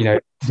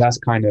 that's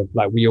kind of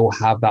like, we all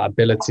have that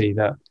ability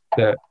that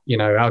that, you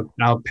know,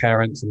 our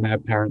parents and their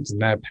parents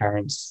and their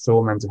parents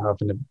saw mental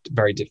health in a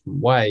very different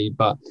way,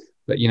 but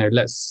you know,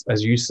 let's,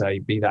 as you say,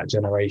 be that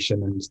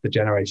generation and the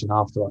generation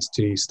after us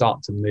to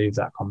start to move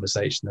that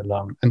conversation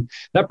along. And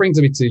that brings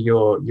me to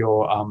your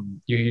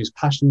you use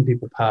passion,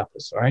 people,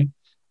 purpose, right?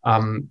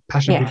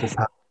 Passion, Yes.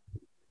 people,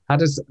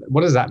 purpose.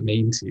 What does that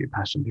mean to you,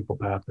 passion, people,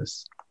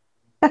 purpose?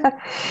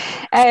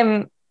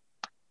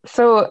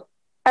 So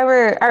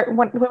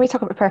when we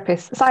talk about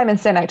purpose, Simon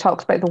Sinek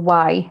talks about the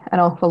why an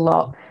awful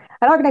lot.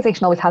 An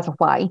organization always has a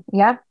why,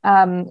 yeah.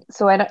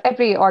 So in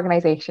every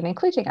organization,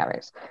 including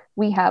ours,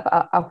 we have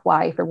a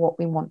why for what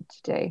we want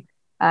to do.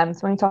 So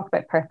when we talk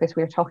about purpose,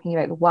 we're talking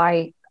about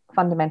why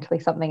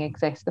fundamentally something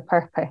exists, the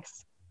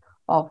purpose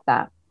of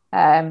that.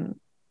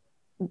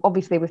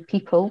 Obviously, with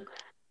people's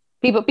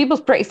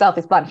pretty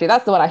self-explanatory.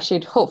 That's the one I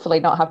should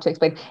hopefully not have to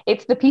explain.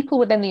 It's the people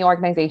within the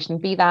organization,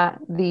 be that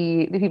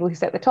the people who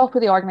sit at the top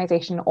of the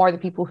organization or the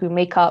people who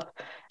make up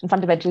and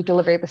fundamentally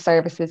deliver the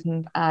services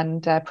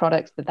and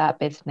products that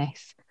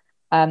business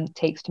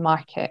takes to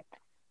market.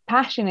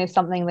 Passion is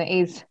something that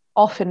is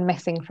often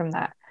missing from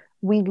that.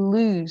 We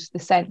lose the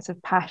sense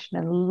of passion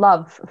and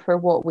love for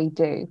what we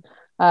do.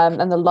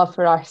 And the love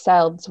for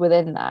ourselves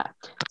within that.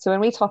 So when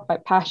we talk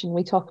about passion,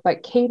 we talk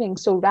about caring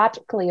so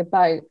radically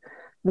about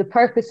the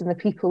purpose and the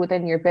people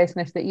within your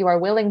business that you are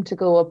willing to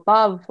go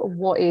above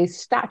what is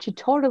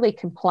statutorily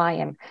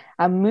compliant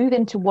and move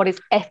into what is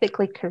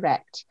ethically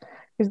correct.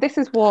 Because this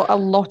is what a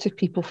lot of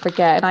people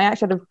forget. And I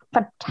actually had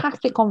a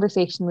fantastic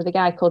conversation with a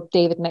guy called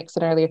David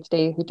Nixon earlier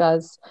today who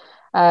does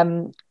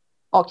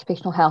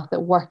occupational health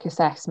at work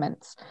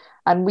assessments.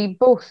 And we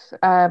both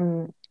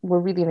were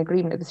really in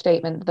agreement with the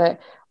statement that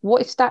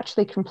what is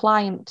statutorily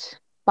compliant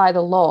by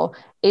the law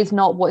is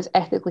not what is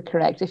ethically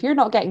correct. If you're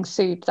not getting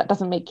sued, that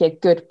doesn't make you a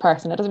good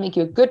person. It doesn't make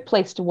you a good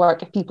place to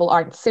work if people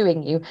aren't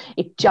suing you.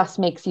 It just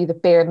makes you the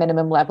bare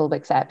minimum level of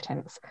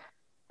acceptance.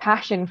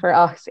 Passion for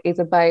us is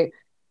about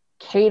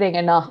caring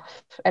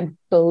enough and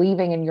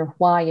believing in your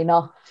why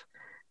enough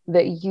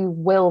that you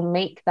will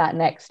make that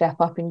next step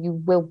up and you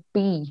will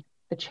be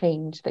the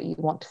change that you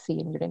want to see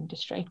in your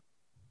industry.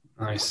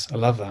 Nice. I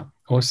love that.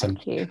 Awesome.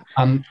 Thank you.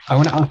 I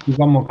want to ask you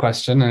one more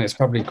question, and it's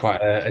probably quite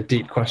a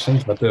deep question,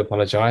 so I do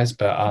apologize,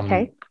 but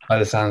Okay. by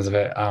the sounds of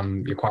it,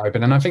 you're quite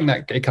open. And I think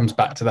that it comes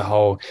back to the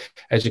whole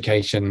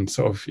education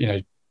sort of, you know,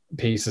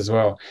 piece as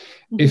well.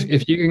 Mm-hmm.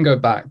 If you can go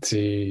back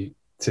to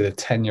the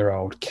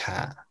 10-year-old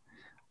Kat,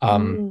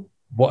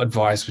 what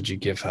advice would you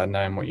give her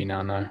knowing what you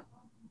now know?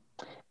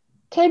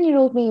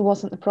 10-year-old me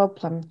wasn't the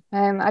problem.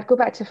 I'd go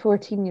back to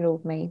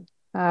 14-year-old me.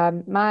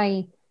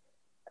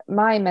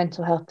 My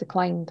mental health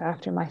declined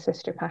after my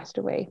sister passed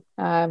away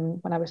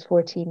when I was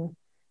 14,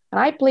 and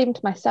I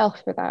blamed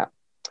myself for that.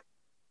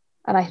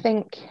 And I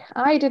think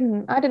I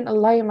didn't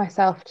allow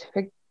myself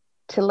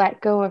to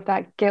let go of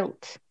that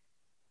guilt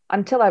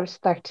until I was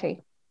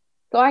 30.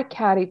 So I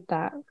carried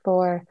that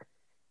for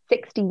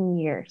 16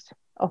 years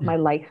of my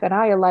life, and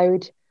I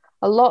allowed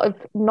a lot of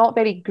not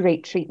very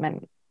great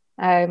treatment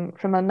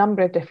from a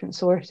number of different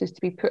sources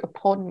to be put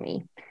upon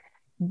me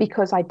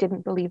because I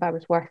didn't believe I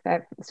was worth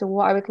it. So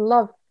what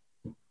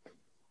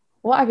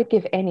I would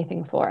give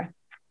anything for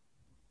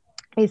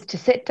is to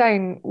sit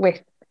down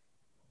with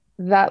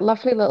that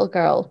lovely little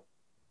girl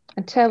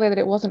and tell her that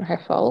it wasn't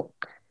her fault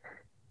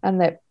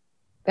and that,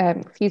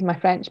 excuse my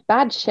French,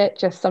 bad shit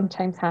just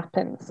sometimes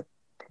happens.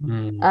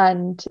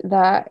 And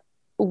that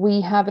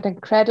we have an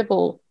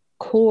incredible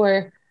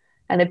core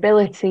and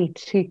ability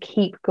to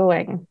keep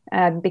going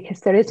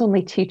because there is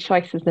only two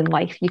choices in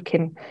life. You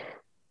can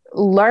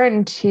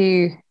learn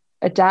to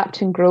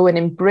adapt and grow and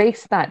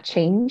embrace that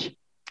change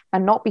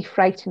and not be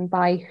frightened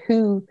by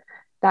who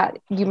that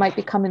you might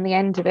become in the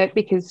end of it,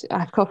 because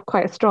I've got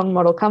quite a strong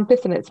moral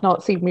compass and it's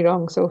not seen me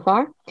wrong so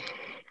far.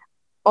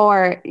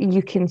 Or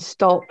you can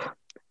stop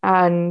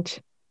and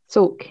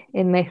soak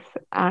in this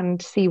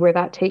and see where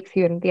that takes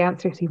you, and the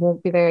answer is you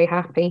won't be very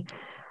happy.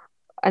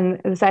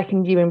 And the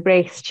second you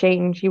embrace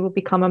change, you will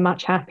become a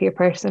much happier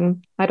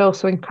person. I'd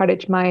also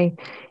encourage my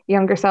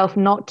younger self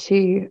not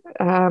to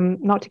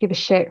give a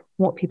shit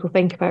what people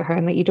think about her,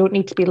 and that you don't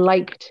need to be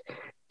liked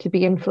to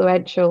be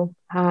influential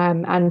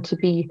and to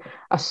be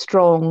a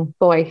strong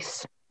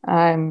voice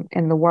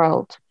in the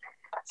world.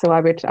 So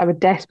I would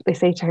desperately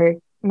say to her,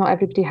 not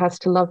everybody has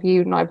to love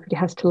you, not everybody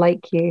has to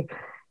like you.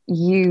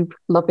 You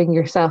loving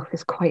yourself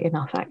is quite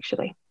enough,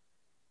 actually.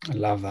 I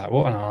love that.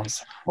 What an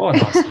answer. What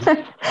an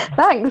answer.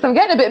 Thanks. I'm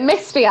getting a bit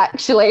misty,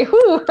 actually.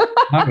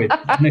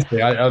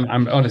 Honestly,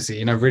 I'm honestly,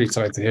 you know, really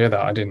sorry to hear that.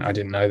 I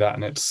didn't know that,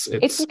 and it's.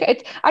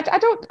 I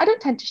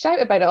don't tend to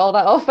shout about it all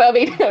that often. I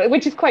mean,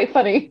 which is quite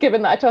funny,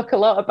 given that I talk a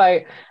lot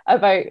about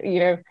you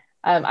know,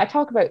 I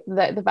talk about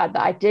the fact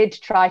that I did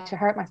try to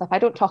hurt myself. I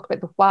don't talk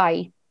about the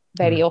why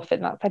very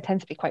often. That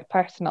tends to be quite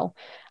personal.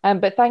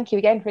 But thank you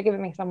again for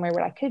giving me somewhere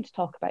where I could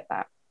talk about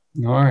that.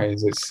 No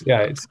worries. It's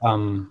I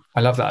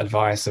love that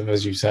advice of,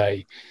 as you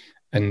say,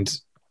 and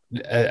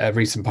a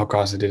recent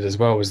podcast I did as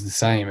well was the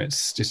same.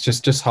 It's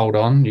just hold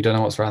on. You don't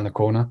know what's around the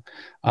corner.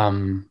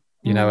 You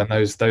know,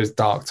 and those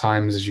dark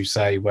times, as you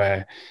say,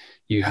 where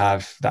you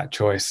have that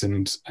choice,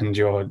 and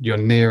you're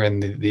nearing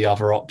the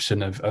other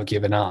option of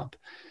giving up,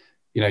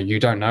 you know, you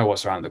don't know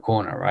what's around the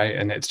corner, right?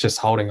 And it's just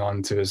holding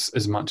on to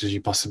as much as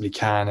you possibly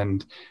can,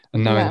 and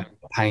knowing that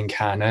the pain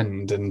can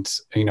end. And,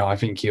 you know, I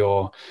think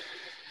you're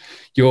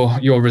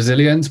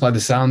resilient by the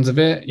sounds of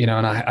it, you know,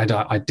 and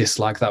I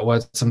dislike that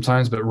word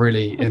sometimes, but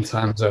really in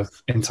terms of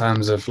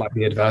like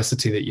the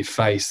adversity that you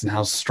face and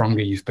how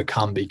stronger you've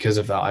become because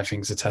of that, I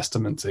think is a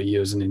testament to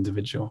you as an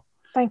individual.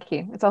 Thank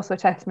you. It's also a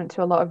testament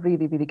to a lot of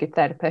really, really good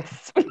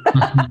therapists.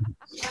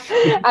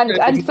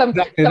 and some,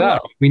 exactly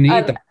that. We need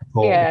that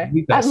support. Yeah,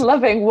 and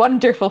loving,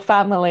 wonderful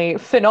family,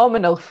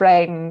 phenomenal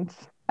friends.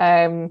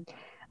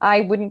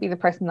 I wouldn't be the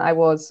person that I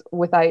was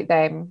without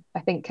them. I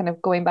think, kind of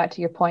going back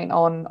to your point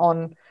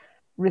on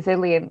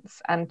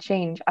resilience and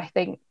change, I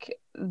think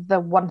the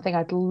one thing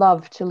I'd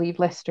love to leave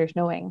listeners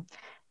knowing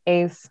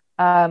is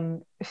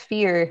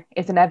fear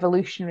is an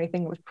evolutionary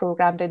thing that was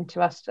programmed into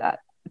us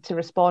to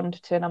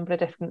respond to a number of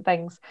different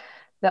things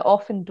that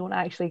often don't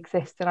actually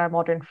exist in our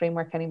modern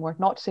framework anymore.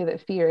 Not to say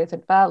that fear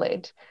isn't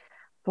valid,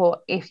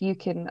 but if you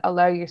can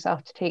allow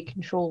yourself to take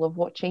control of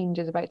what change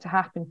is about to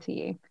happen to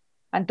you,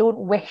 and don't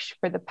wish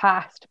for the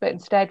past, but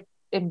instead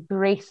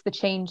embrace the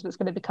change that's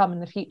going to become in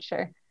the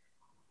future,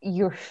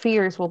 your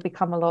fears will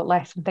become a lot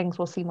less and things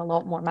will seem a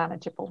lot more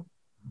manageable.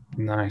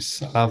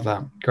 Nice. I love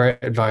that. Great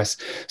advice.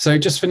 So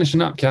just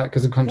finishing up, Kat,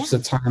 because I'm conscious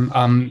of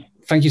time.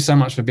 Thank you so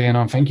much for being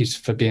on. Thank you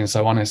for being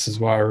so honest as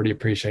well. I really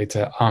appreciate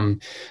it.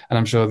 And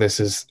I'm sure this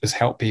has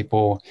helped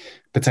people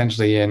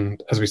potentially in,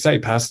 as we say,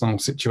 personal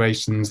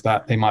situations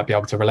that they might be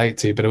able to relate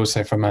to, but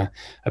also from a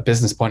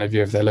business point of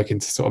view, if they're looking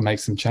to sort of make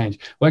some change.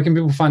 Where can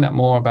people find out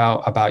more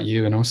about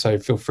you? And also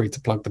feel free to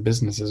plug the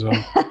business as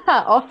well.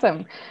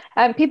 Awesome.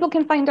 People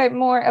can find out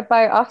more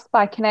about us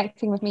by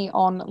connecting with me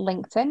on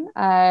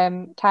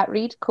LinkedIn. Kat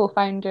Reid,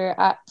 co-founder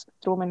at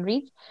Throman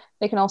Reid.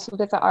 They can also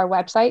visit our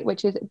website,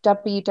 which is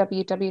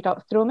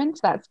www.throman,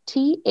 so that's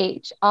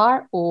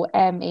THROMAN,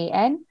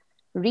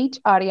 Reid,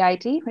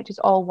 REID, which is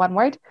all one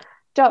word,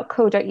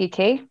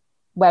 .co.uk.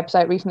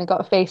 Website recently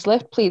got a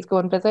facelift. Please go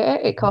and visit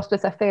it. It cost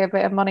us a fair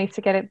bit of money to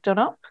get it done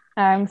up.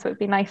 So it'd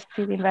be nice to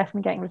see the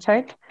investment getting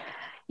returned.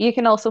 You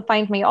can also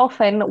find me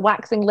often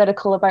waxing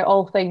lyrical about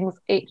all things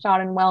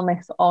HR and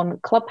wellness on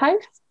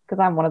Clubhouse, because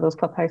I'm one of those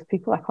Clubhouse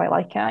people. I quite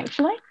like it,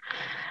 actually.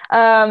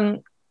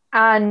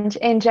 And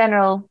in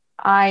general,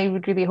 I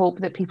would really hope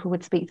that people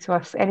would speak to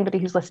us. Anybody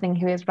who's listening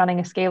who is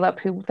running a scale up,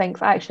 who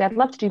thinks, actually, I'd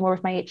love to do more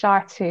with my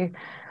HR to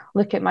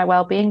look at my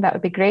well-being, that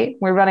would be great.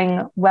 We're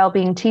running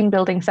well-being team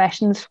building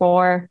sessions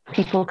for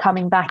people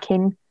coming back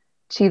in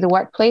to the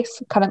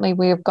workplace. Currently,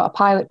 we've got a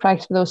pilot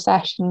price for those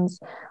sessions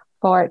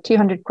for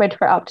 200 quid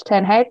for up to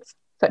 10 heads.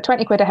 So at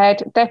 20 quid a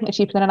head, definitely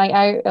cheaper than a night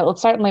out. It'll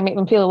certainly make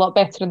them feel a lot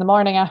better in the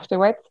morning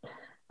afterwards.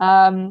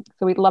 So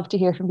we'd love to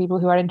hear from people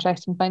who are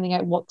interested in finding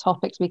out what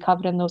topics we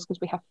cover in those, because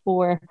we have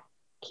 4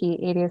 key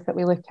areas that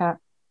we look at.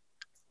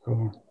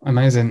 Cool.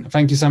 Amazing.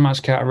 Thank you so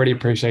much, Kat. I really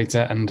appreciate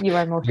it. And you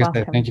are most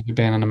welcome. Thank you for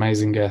being an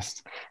amazing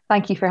guest.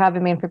 Thank you for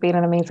having me and for being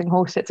an amazing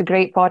host. It's a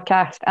great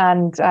podcast.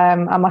 And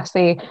I must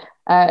say,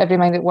 Every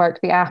Mind at Work,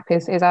 the app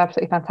is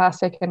absolutely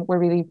fantastic. And we're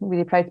really,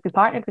 really proud to be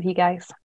partnered with you guys.